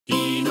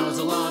knows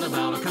a lot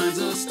about all kinds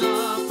of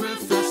stuff.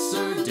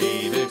 Professor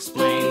Dave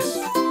explains.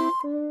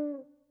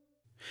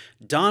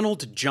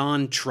 Donald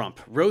John Trump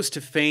rose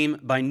to fame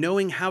by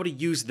knowing how to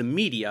use the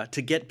media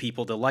to get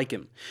people to like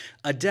him.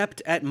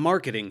 Adept at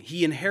marketing,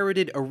 he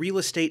inherited a real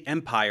estate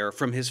empire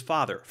from his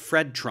father,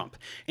 Fred Trump,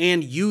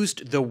 and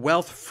used the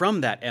wealth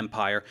from that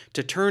empire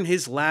to turn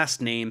his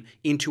last name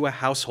into a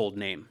household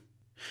name.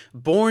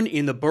 Born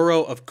in the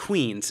borough of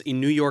Queens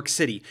in New York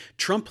City,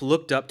 Trump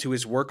looked up to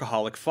his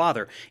workaholic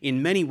father,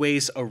 in many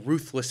ways a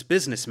ruthless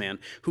businessman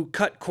who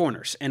cut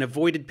corners and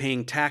avoided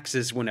paying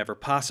taxes whenever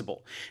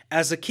possible.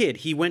 As a kid,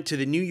 he went to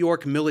the New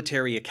York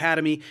Military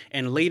Academy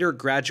and later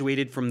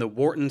graduated from the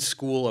Wharton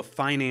School of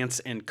Finance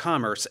and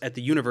Commerce at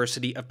the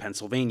University of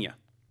Pennsylvania.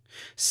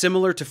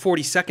 Similar to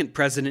 42nd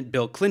President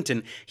Bill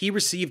Clinton, he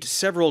received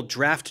several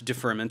draft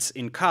deferments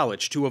in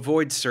college to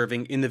avoid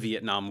serving in the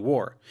Vietnam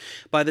War.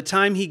 By the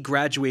time he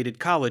graduated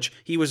college,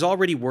 he was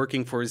already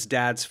working for his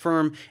dad's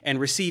firm and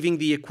receiving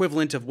the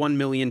equivalent of $1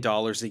 million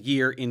a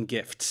year in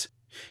gifts.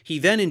 He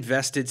then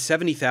invested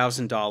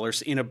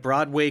 $70,000 in a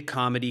Broadway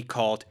comedy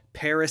called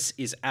Paris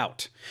is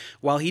Out.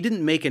 While he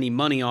didn't make any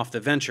money off the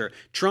venture,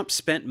 Trump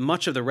spent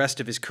much of the rest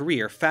of his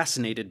career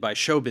fascinated by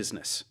show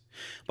business.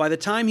 By the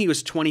time he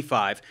was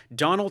 25,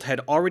 Donald had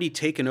already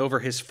taken over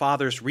his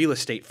father's real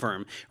estate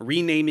firm,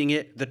 renaming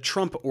it the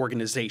Trump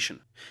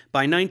Organization.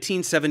 By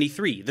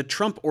 1973, the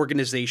Trump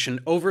Organization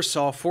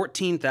oversaw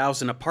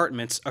 14,000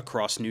 apartments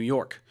across New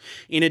York.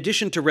 In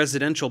addition to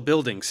residential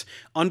buildings,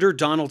 under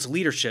Donald's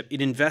leadership,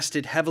 it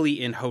invested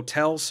heavily in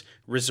hotels,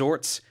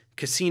 resorts,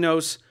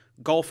 casinos,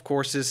 golf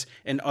courses,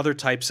 and other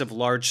types of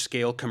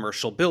large-scale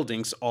commercial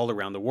buildings all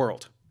around the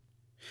world.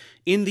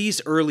 In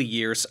these early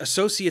years,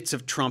 associates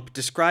of Trump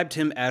described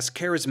him as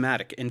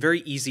charismatic and very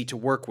easy to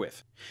work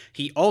with.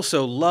 He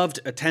also loved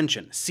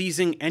attention,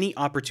 seizing any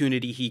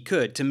opportunity he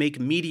could to make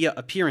media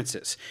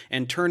appearances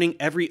and turning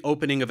every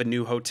opening of a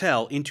new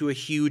hotel into a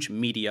huge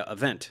media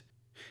event.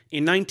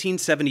 In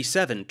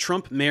 1977,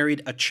 Trump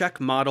married a Czech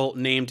model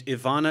named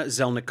Ivana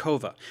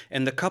Zelníková,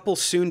 and the couple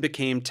soon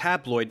became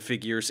tabloid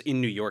figures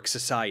in New York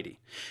society.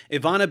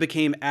 Ivana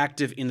became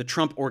active in the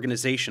Trump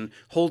Organization,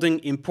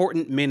 holding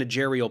important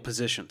managerial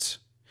positions.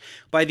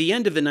 By the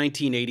end of the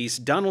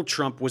 1980s, Donald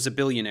Trump was a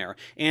billionaire,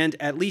 and,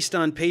 at least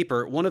on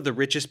paper, one of the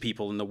richest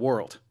people in the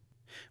world.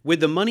 With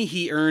the money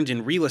he earned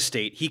in real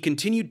estate, he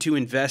continued to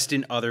invest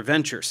in other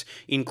ventures,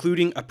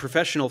 including a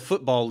professional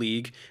football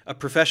league, a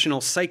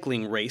professional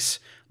cycling race,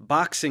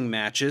 boxing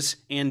matches,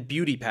 and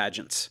beauty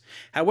pageants.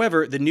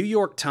 However, the New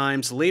York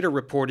Times later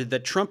reported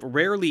that Trump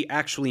rarely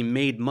actually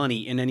made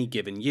money in any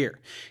given year.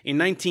 In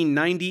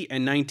 1990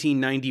 and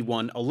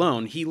 1991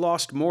 alone, he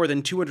lost more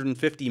than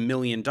 $250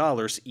 million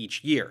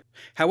each year.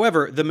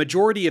 However, the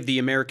majority of the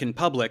American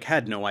public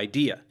had no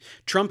idea.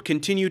 Trump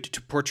continued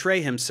to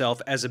portray himself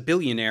as a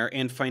billionaire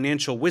and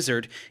financial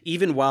wizard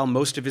even while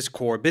most of his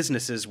core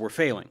businesses were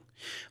failing.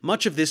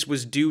 Much of this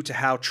was due to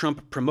how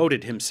Trump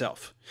promoted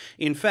himself.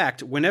 In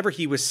fact, whenever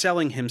he was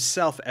selling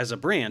himself as a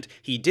brand,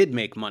 he did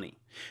make money.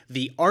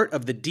 The Art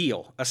of the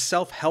Deal, a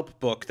self-help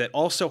book that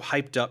also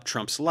hyped up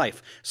Trump's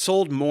life,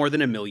 sold more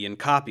than 1 million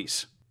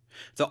copies.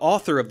 The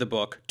author of the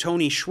book,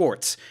 Tony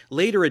Schwartz,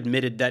 later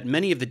admitted that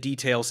many of the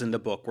details in the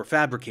book were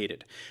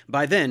fabricated.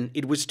 By then,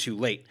 it was too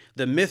late.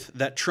 The myth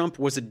that Trump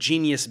was a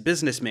genius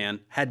businessman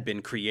had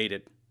been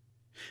created.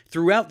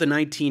 Throughout the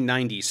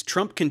 1990s,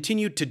 Trump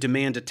continued to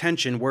demand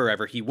attention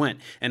wherever he went,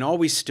 and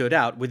always stood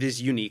out with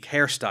his unique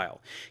hairstyle.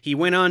 He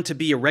went on to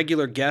be a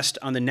regular guest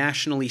on the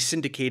nationally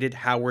syndicated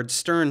Howard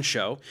Stern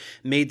show,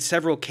 made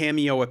several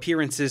cameo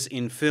appearances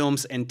in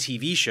films and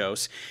TV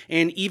shows,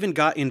 and even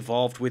got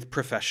involved with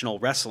professional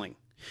wrestling.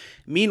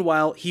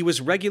 Meanwhile, he was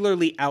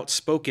regularly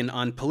outspoken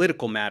on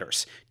political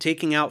matters,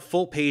 taking out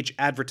full-page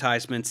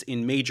advertisements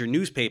in major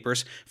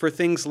newspapers for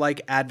things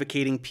like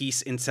advocating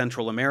peace in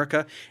Central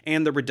America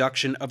and the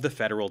reduction of the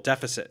federal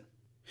deficit.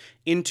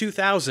 In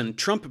 2000,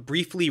 Trump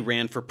briefly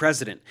ran for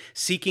president,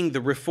 seeking the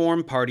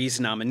Reform Party's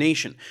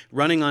nomination,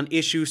 running on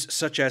issues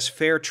such as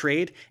fair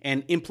trade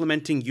and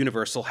implementing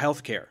universal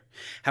health care.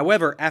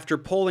 However, after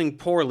polling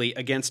poorly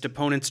against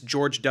opponents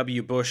George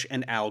W. Bush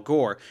and Al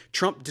Gore,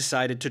 Trump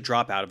decided to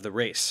drop out of the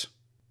race.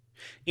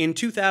 In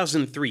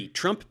 2003,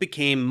 Trump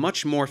became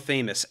much more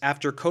famous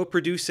after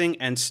co-producing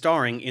and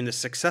starring in the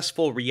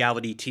successful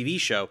reality TV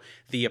show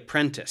The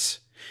Apprentice.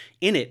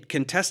 In it,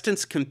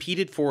 contestants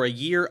competed for a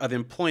year of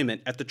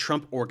employment at the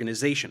Trump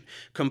Organization,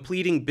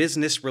 completing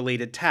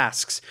business-related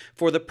tasks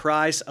for the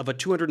prize of a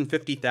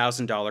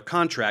 $250,000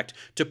 contract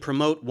to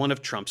promote one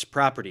of Trump's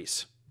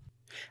properties.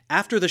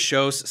 After the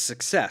show's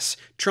success,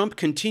 Trump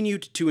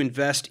continued to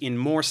invest in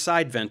more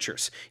side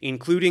ventures,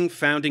 including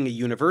founding a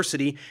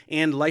university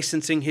and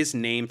licensing his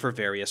name for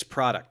various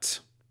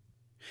products.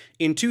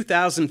 In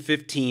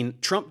 2015,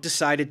 Trump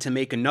decided to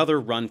make another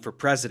run for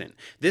president,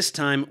 this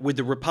time with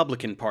the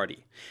Republican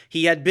Party.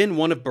 He had been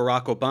one of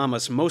Barack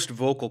Obama's most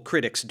vocal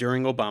critics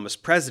during Obama's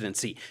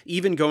presidency,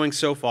 even going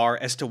so far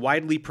as to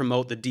widely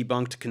promote the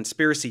debunked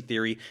conspiracy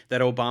theory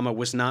that Obama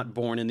was not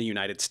born in the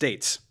United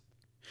States.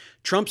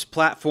 Trump's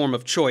platform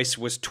of choice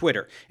was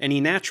Twitter, and he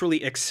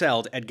naturally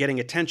excelled at getting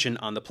attention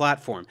on the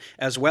platform,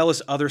 as well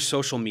as other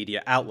social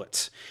media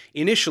outlets.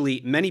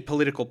 Initially, many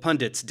political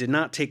pundits did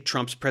not take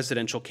Trump's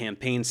presidential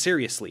campaign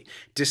seriously,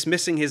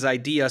 dismissing his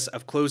ideas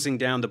of closing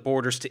down the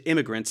borders to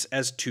immigrants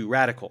as too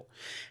radical.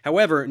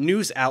 However,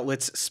 news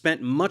outlets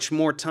spent much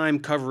more time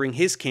covering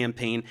his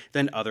campaign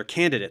than other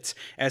candidates,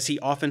 as he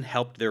often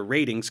helped their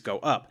ratings go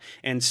up,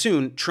 and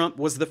soon Trump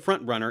was the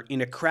frontrunner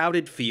in a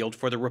crowded field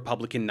for the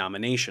Republican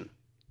nomination.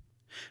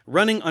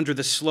 Running under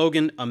the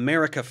slogan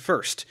America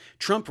First,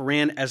 Trump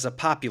ran as a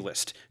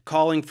populist,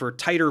 calling for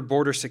tighter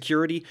border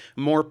security,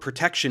 more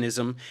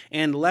protectionism,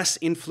 and less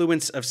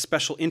influence of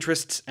special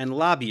interests and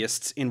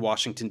lobbyists in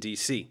Washington,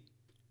 D.C.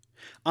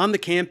 On the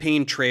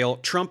campaign trail,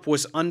 Trump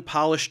was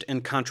unpolished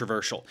and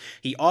controversial.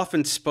 He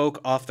often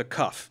spoke off the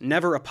cuff,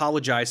 never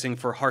apologizing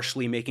for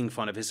harshly making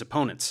fun of his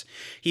opponents.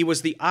 He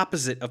was the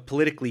opposite of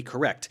politically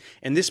correct,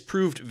 and this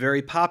proved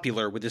very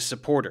popular with his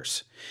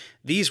supporters.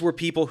 These were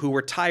people who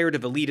were tired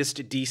of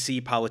elitist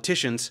D.C.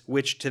 politicians,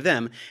 which, to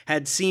them,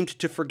 had seemed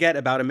to forget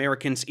about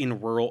Americans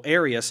in rural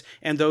areas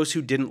and those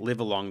who didn't live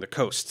along the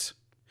coasts.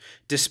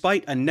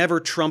 Despite a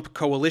never-Trump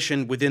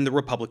coalition within the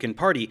Republican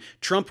Party,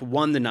 Trump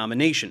won the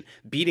nomination,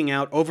 beating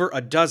out over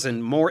a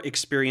dozen more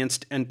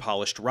experienced and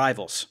polished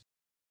rivals.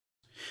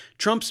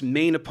 Trump's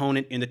main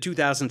opponent in the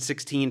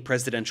 2016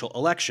 presidential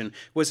election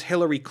was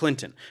Hillary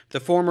Clinton, the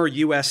former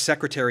U.S.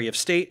 Secretary of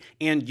State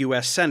and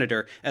U.S.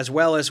 Senator, as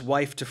well as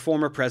wife to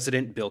former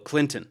President Bill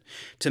Clinton.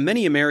 To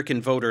many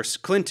American voters,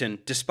 Clinton,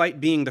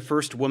 despite being the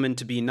first woman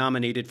to be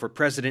nominated for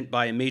president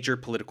by a major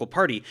political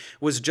party,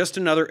 was just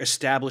another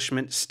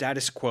establishment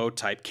status quo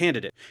type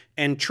candidate.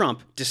 And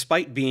Trump,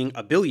 despite being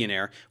a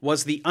billionaire,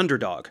 was the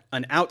underdog,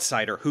 an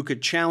outsider who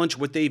could challenge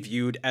what they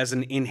viewed as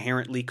an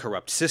inherently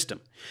corrupt system.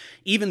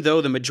 Even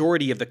though the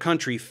majority of the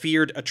country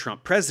feared a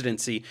Trump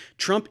presidency,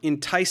 Trump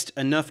enticed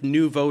enough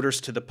new voters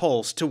to the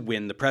polls to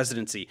win the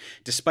presidency,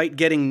 despite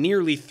getting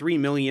nearly 3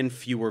 million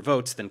fewer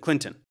votes than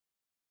Clinton.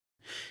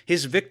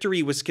 His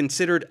victory was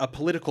considered a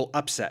political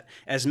upset,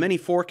 as many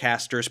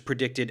forecasters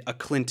predicted a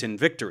Clinton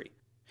victory.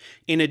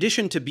 In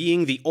addition to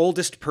being the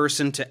oldest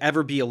person to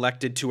ever be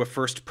elected to a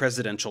first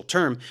presidential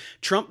term,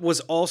 Trump was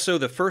also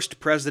the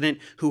first president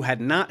who had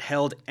not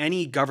held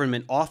any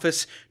government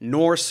office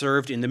nor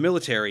served in the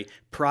military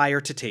prior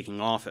to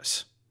taking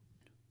office.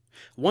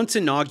 Once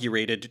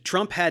inaugurated,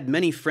 Trump had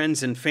many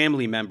friends and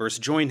family members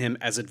join him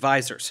as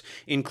advisors,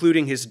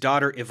 including his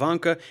daughter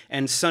Ivanka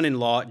and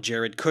son-in-law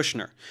Jared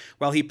Kushner.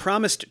 While he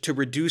promised to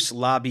reduce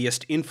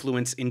lobbyist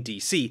influence in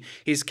D.C.,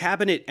 his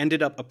cabinet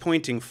ended up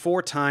appointing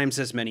 4 times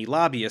as many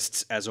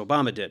lobbyists as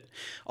Obama did.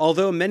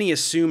 Although many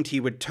assumed he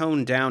would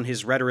tone down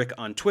his rhetoric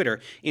on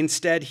Twitter,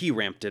 instead he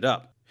ramped it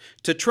up.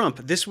 To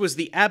Trump, this was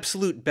the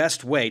absolute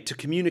best way to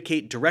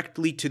communicate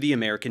directly to the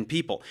American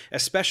people,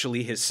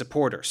 especially his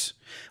supporters.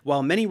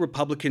 While many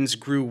Republicans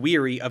grew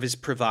weary of his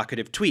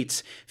provocative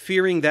tweets,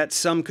 fearing that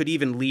some could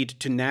even lead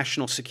to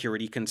national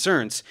security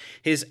concerns,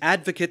 his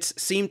advocates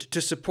seemed to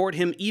support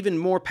him even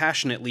more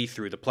passionately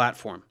through the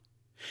platform.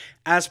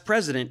 As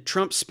president,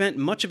 Trump spent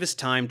much of his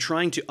time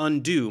trying to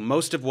undo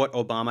most of what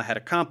Obama had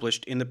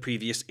accomplished in the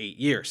previous 8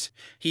 years.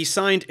 He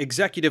signed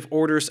executive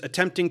orders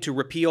attempting to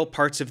repeal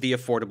parts of the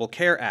Affordable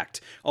Care Act,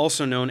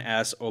 also known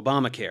as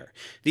Obamacare.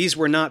 These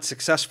were not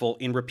successful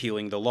in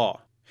repealing the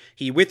law.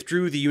 He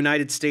withdrew the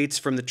United States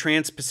from the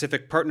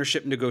Trans-Pacific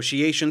Partnership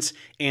negotiations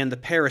and the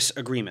Paris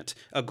Agreement,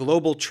 a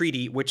global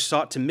treaty which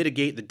sought to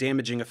mitigate the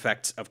damaging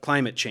effects of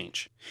climate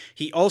change.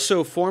 He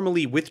also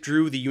formally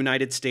withdrew the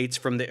United States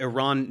from the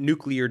Iran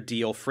nuclear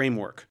deal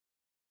framework.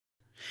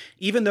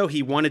 Even though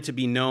he wanted to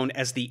be known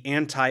as the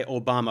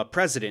anti-Obama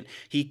president,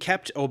 he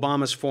kept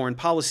Obama's foreign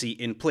policy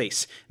in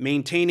place,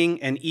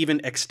 maintaining and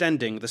even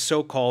extending the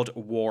so-called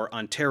war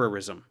on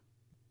terrorism.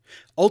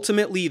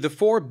 Ultimately, the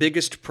 4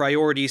 biggest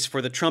priorities for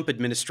the Trump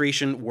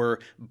administration were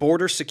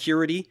border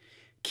security,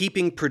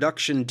 keeping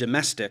production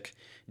domestic,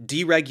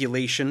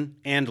 deregulation,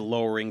 and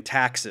lowering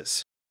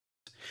taxes.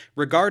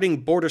 Regarding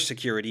border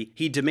security,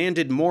 he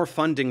demanded more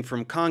funding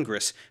from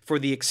Congress for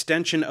the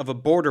extension of a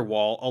border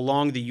wall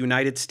along the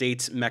United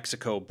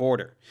States-Mexico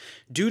border.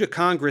 Due to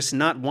Congress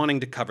not wanting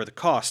to cover the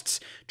costs,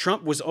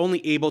 Trump was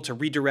only able to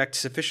redirect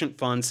sufficient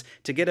funds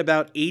to get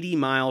about 80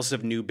 miles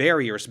of new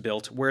barriers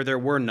built where there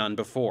were none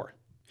before.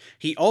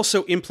 He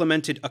also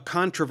implemented a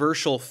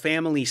controversial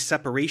family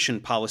separation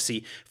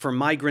policy for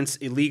migrants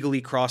illegally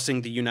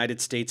crossing the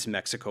United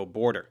States-Mexico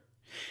border.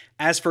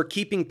 As for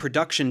keeping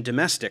production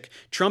domestic,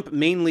 Trump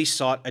mainly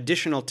sought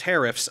additional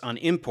tariffs on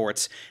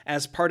imports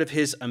as part of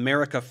his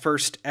America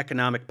First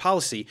economic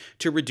policy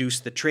to reduce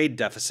the trade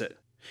deficit.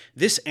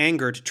 This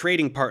angered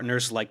trading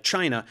partners like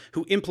China,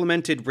 who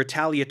implemented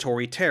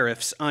retaliatory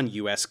tariffs on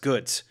U.S.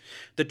 goods.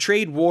 The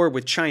trade war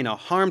with China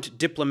harmed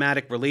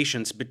diplomatic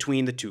relations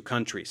between the 2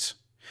 countries.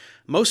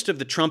 Most of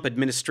the Trump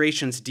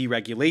administration's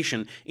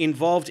deregulation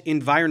involved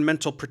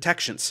environmental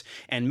protections,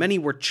 and many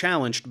were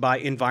challenged by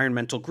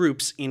environmental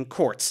groups in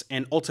courts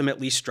and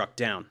ultimately struck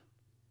down.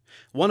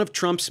 One of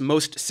Trump's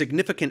most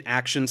significant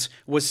actions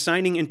was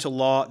signing into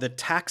law the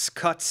Tax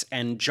Cuts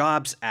and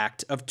Jobs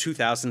Act of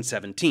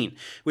 2017,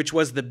 which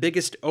was the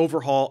biggest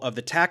overhaul of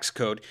the tax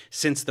code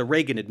since the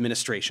Reagan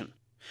administration.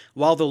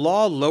 While the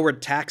law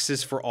lowered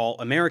taxes for all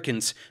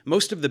Americans,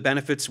 most of the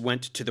benefits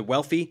went to the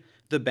wealthy,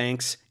 the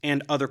banks,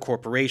 and other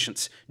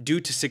corporations, due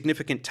to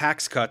significant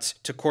tax cuts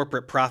to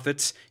corporate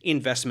profits,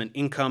 investment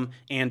income,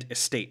 and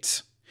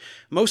estates.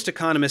 Most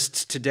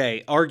economists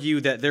today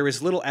argue that there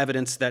is little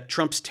evidence that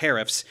Trump's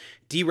tariffs,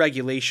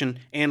 deregulation,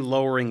 and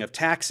lowering of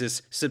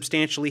taxes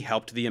substantially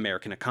helped the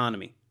American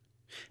economy.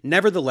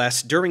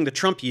 Nevertheless, during the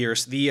Trump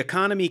years, the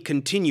economy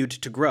continued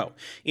to grow.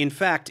 In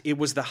fact, it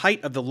was the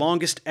height of the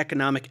longest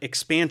economic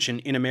expansion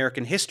in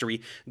American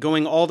history,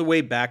 going all the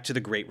way back to the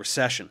Great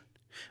Recession.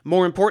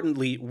 More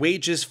importantly,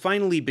 wages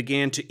finally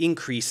began to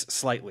increase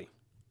slightly.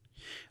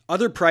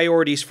 Other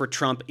priorities for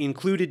Trump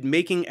included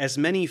making as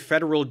many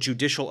federal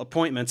judicial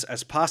appointments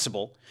as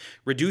possible,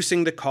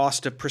 reducing the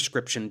cost of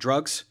prescription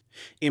drugs,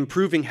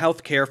 improving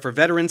health care for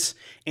veterans,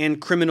 and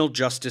criminal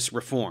justice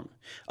reform.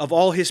 Of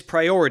all his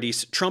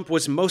priorities, Trump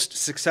was most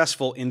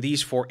successful in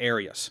these 4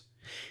 areas.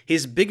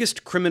 His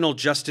biggest criminal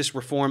justice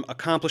reform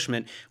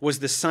accomplishment was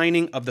the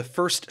signing of the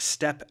First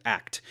Step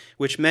Act,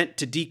 which meant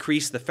to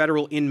decrease the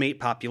federal inmate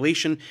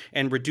population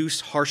and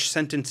reduce harsh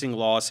sentencing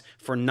laws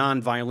for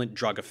nonviolent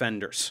drug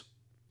offenders.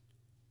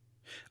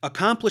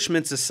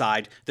 Accomplishments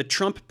aside, the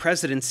Trump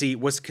presidency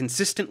was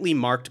consistently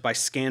marked by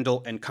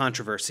scandal and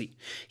controversy.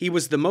 He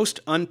was the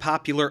most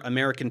unpopular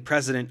American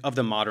president of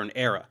the modern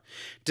era.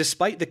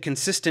 Despite the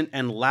consistent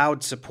and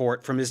loud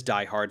support from his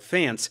diehard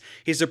fans,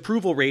 his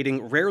approval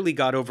rating rarely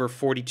got over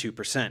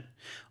 42%.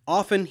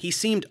 Often, he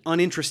seemed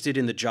uninterested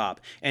in the job,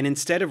 and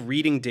instead of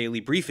reading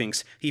daily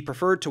briefings, he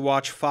preferred to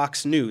watch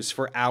Fox News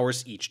for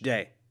hours each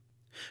day.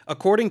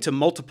 According to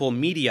multiple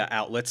media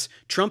outlets,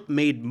 Trump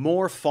made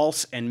more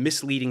false and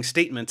misleading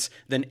statements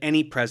than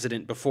any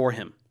president before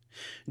him.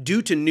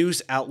 Due to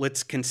news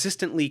outlets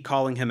consistently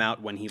calling him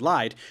out when he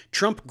lied,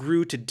 Trump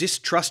grew to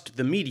distrust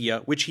the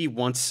media which he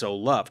once so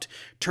loved,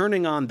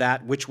 turning on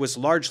that which was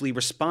largely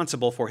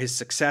responsible for his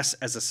success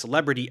as a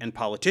celebrity and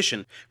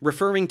politician,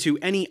 referring to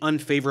any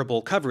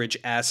unfavorable coverage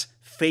as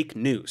fake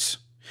news.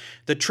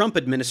 The Trump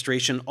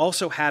administration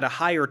also had a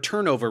higher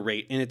turnover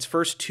rate in its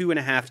first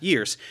 2.5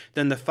 years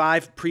than the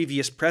 5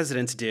 previous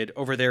presidents did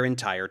over their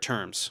entire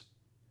terms.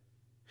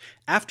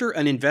 After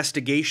an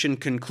investigation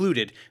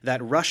concluded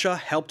that Russia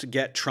helped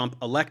get Trump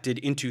elected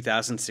in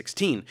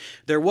 2016,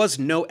 there was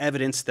no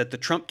evidence that the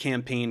Trump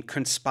campaign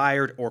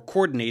conspired or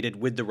coordinated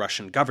with the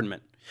Russian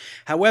government.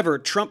 However,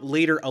 Trump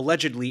later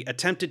allegedly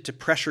attempted to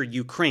pressure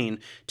Ukraine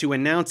to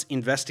announce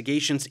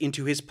investigations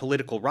into his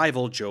political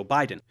rival Joe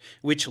Biden,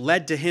 which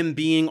led to him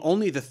being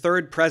only the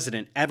 3rd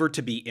president ever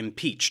to be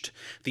impeached,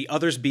 the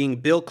others being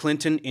Bill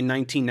Clinton in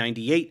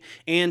 1998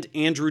 and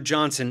Andrew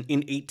Johnson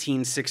in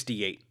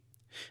 1868.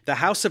 The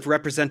House of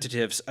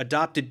Representatives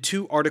adopted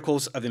 2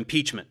 articles of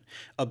impeachment: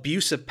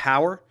 abuse of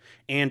power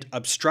and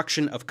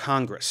obstruction of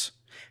Congress.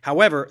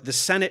 However, the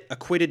Senate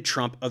acquitted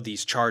Trump of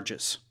these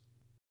charges.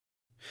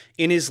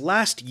 In his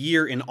last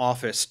year in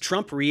office,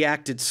 Trump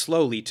reacted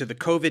slowly to the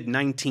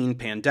COVID-19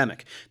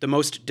 pandemic, the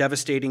most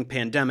devastating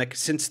pandemic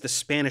since the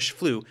Spanish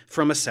flu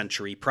from a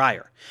century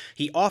prior.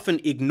 He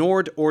often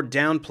ignored or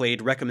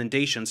downplayed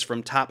recommendations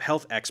from top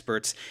health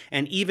experts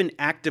and even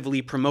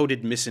actively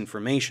promoted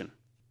misinformation.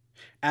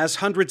 As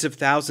hundreds of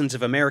thousands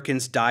of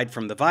Americans died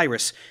from the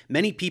virus,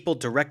 many people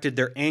directed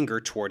their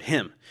anger toward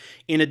him.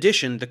 In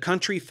addition, the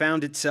country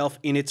found itself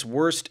in its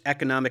worst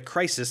economic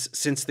crisis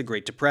since the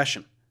Great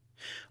Depression.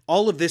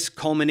 All of this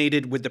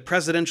culminated with the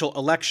presidential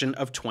election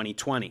of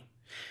 2020.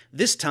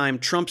 This time,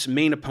 Trump's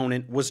main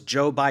opponent was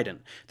Joe Biden,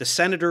 the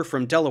senator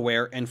from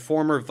Delaware and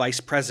former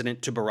vice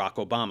president to Barack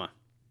Obama.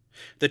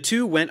 The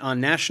two went on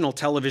national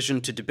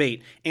television to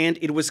debate, and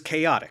it was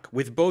chaotic,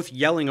 with both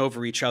yelling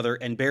over each other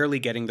and barely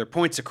getting their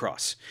points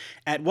across.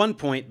 At one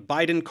point,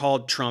 Biden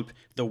called Trump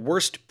the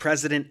worst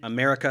president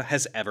America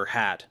has ever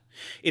had.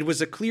 It was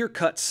a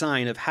clear-cut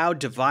sign of how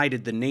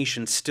divided the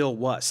nation still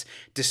was,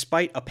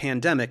 despite a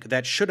pandemic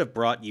that should have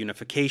brought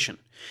unification.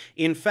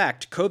 In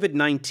fact,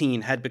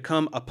 COVID-19 had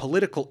become a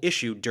political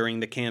issue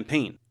during the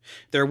campaign.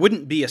 There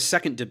wouldn't be a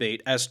second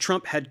debate, as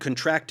Trump had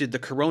contracted the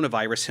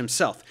coronavirus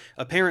himself,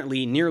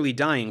 apparently nearly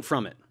dying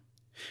from it.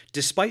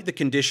 Despite the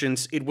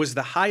conditions, it was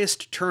the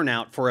highest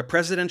turnout for a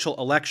presidential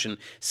election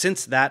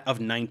since that of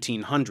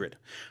 1900.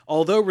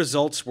 Although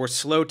results were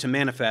slow to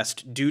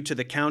manifest due to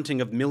the counting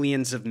of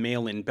millions of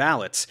mail-in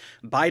ballots,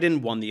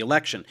 Biden won the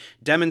election,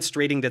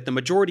 demonstrating that the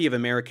majority of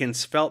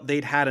Americans felt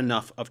they'd had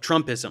enough of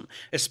Trumpism,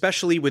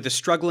 especially with a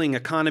struggling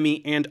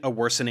economy and a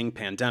worsening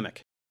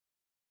pandemic.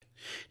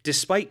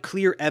 Despite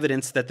clear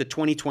evidence that the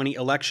 2020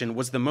 election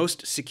was the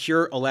most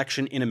secure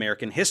election in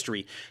American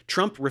history,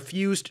 Trump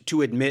refused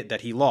to admit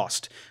that he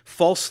lost,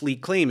 falsely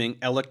claiming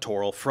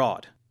electoral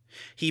fraud.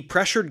 He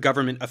pressured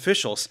government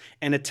officials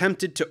and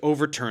attempted to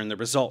overturn the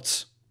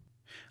results.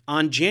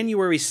 On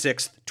January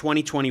 6,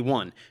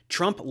 2021,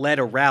 Trump led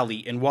a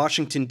rally in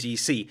Washington,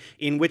 D.C.,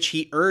 in which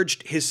he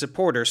urged his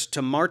supporters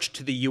to march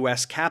to the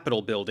U.S.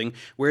 Capitol building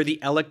where the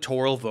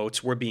electoral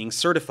votes were being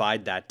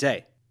certified that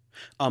day.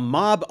 A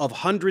mob of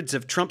hundreds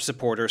of Trump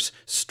supporters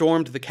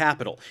stormed the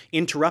Capitol,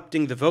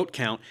 interrupting the vote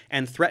count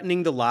and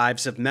threatening the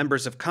lives of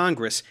members of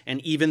Congress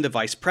and even the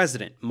Vice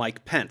President,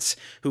 Mike Pence,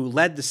 who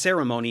led the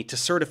ceremony to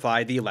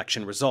certify the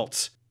election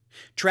results.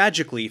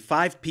 Tragically,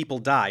 5 people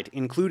died,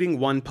 including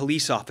 1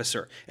 police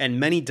officer, and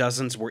many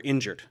dozens were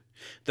injured.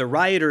 The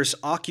rioters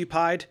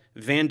occupied,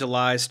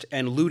 vandalized,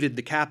 and looted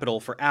the Capitol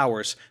for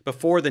hours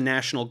before the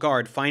National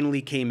Guard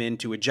finally came in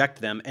to eject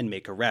them and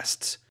make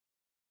arrests.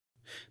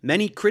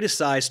 Many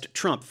criticized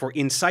Trump for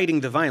inciting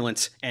the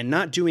violence and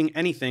not doing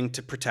anything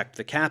to protect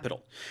the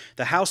Capitol.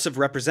 The House of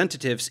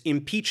Representatives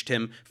impeached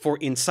him for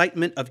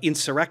incitement of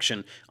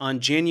insurrection on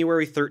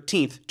January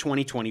 13,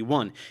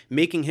 2021,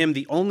 making him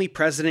the only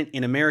president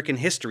in American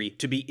history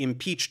to be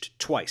impeached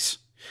twice.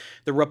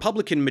 The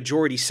Republican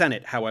majority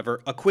Senate,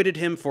 however, acquitted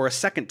him for a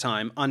second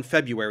time on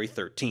February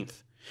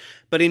 13th.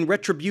 But in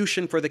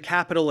retribution for the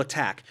Capitol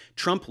attack,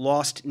 Trump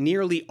lost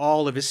nearly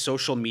all of his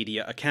social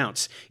media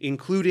accounts,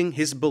 including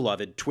his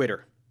beloved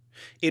Twitter.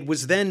 It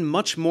was then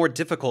much more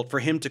difficult for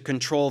him to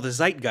control the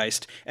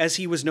zeitgeist as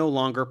he was no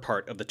longer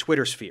part of the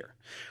Twitter sphere.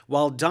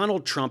 While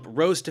Donald Trump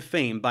rose to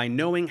fame by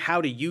knowing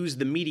how to use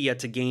the media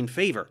to gain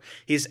favor,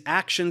 his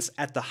actions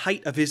at the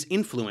height of his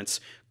influence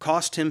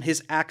cost him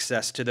his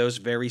access to those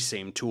very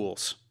same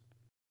tools.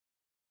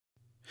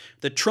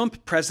 The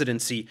Trump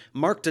presidency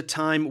marked a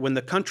time when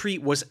the country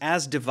was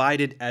as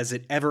divided as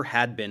it ever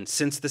had been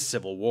since the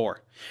Civil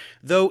War.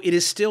 Though it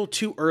is still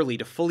too early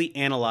to fully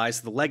analyze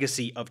the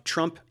legacy of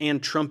Trump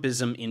and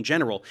Trumpism in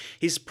general,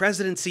 his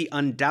presidency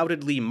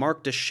undoubtedly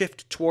marked a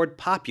shift toward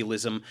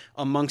populism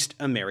amongst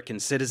American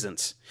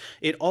citizens.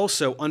 It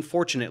also,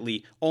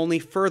 unfortunately, only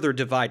further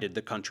divided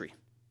the country.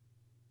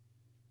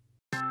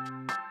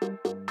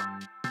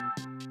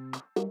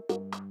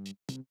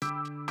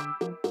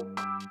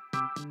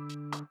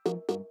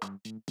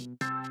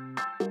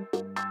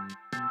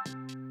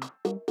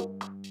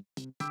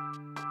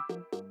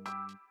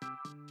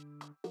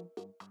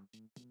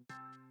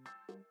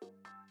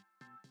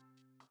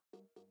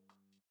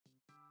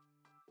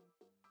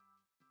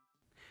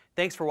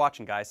 Thanks for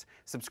watching, guys.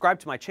 Subscribe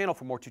to my channel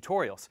for more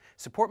tutorials.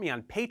 Support me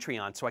on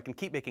Patreon so I can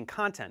keep making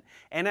content.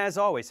 And as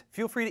always,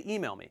 feel free to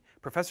email me,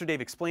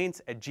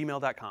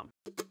 ProfessorDaveExplains@gmail.com.